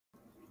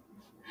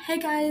Hey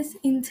guys,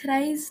 in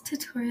today's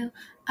tutorial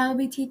I'll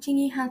be teaching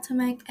you how to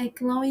make a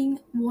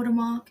glowing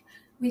watermark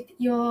with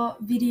your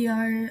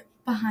video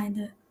behind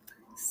it.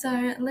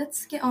 So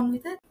let's get on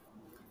with it.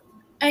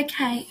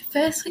 Okay,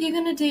 first what you're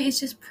going to do is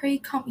just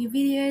pre-comp your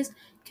videos,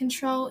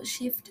 Control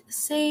Shift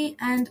C,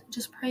 and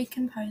just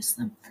pre-compose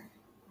them.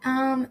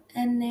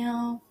 And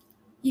now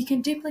you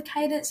can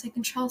duplicate it, so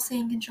Control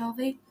C and Control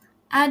V.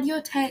 Add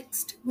your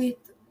text with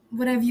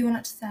whatever you want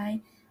it to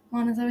say.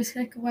 Mine is always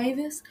like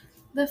waivers.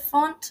 The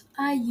font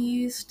I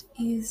used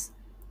is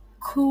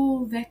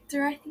Cool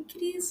Vector, I think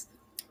it is.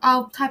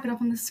 I'll type it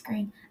up on the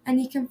screen, and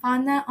you can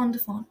find that on the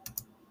font.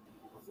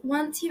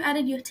 Once you've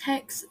added your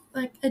text,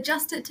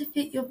 adjust it to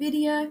fit your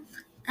video,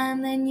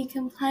 and then you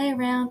can play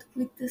around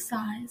with the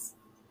size.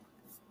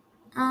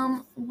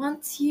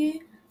 Once you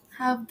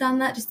have done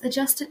that, just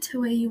adjust it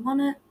to where you want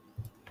it,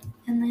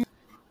 and then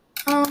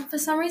for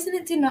some reason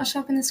it did not show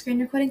up in the screen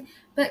recording,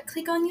 but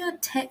click on your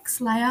text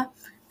layer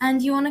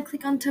and you want to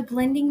click onto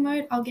blending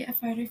mode. I'll get a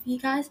photo for you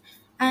guys,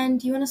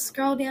 and you want to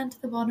scroll down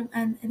to the bottom,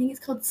 and I think it's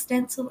called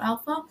stencil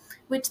alpha,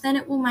 which then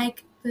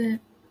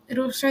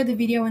it'll show the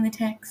video and the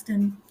text.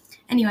 And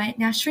anyway,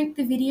 now shrink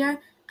the video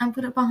and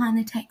put it behind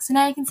the text. So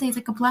now you can see it's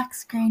like a black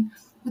screen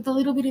with a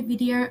little bit of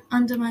video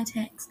under my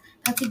text.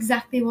 That's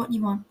exactly what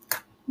you want.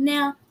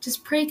 Now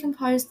just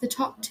pre-compose the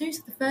top two,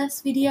 so the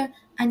first video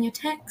and your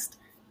text,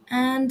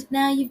 and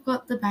now you've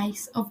got the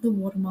base of the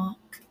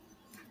watermark.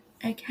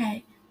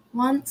 Okay,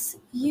 once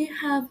you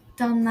have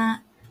done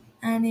that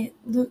and it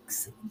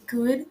looks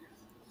good,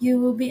 you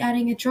will be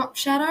adding a drop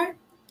shadow.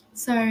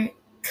 So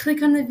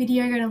click on the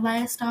video, go to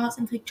layer styles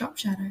and click drop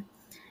shadow.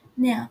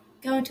 Now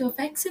go into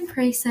effects and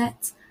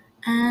presets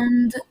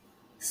and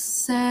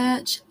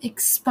search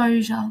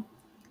exposure.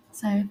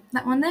 So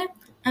that one there,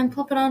 and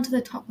pop it onto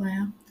the top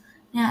layer.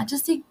 Now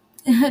just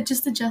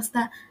adjust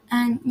that,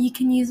 and you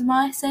can use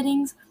my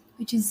settings,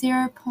 which is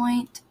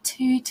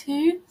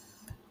 0.22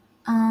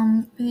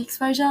 for the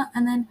exposure,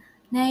 and then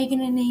now you're going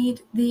to need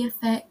the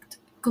effect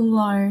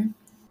glow.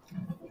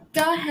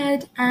 Go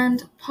ahead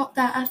and pop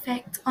that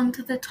effect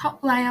onto the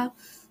top layer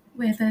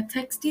where the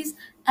text is,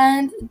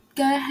 and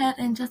go ahead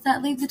and adjust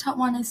that. Leave the top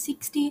one as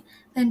 60,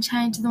 then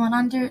change the one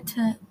under it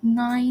to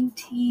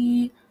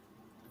 95.0,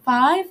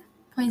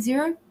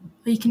 or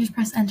you can just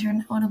press enter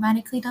and it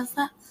automatically does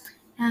that.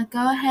 Now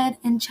go ahead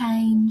and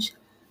change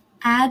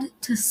add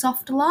to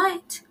soft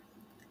light,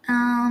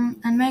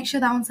 and make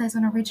sure that one says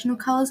on original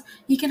colors.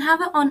 You can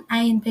have it on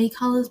A and B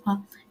colors, but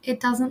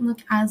it doesn't look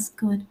as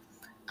good.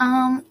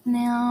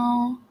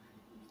 Now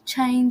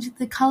change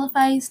the color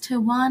phase to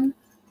 1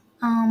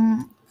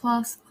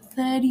 plus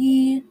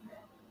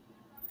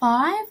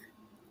 35.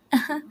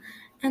 And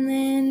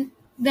then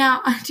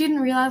now I didn't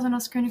realize when I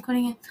was screen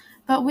recording it,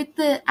 but with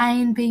the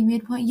A and B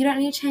midpoint, you don't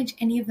need to change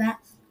any of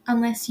that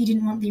unless you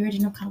didn't want the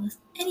original colors.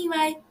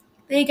 Anyway,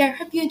 there you go.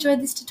 Hope you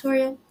enjoyed this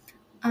tutorial.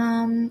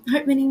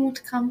 Hope many more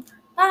to come.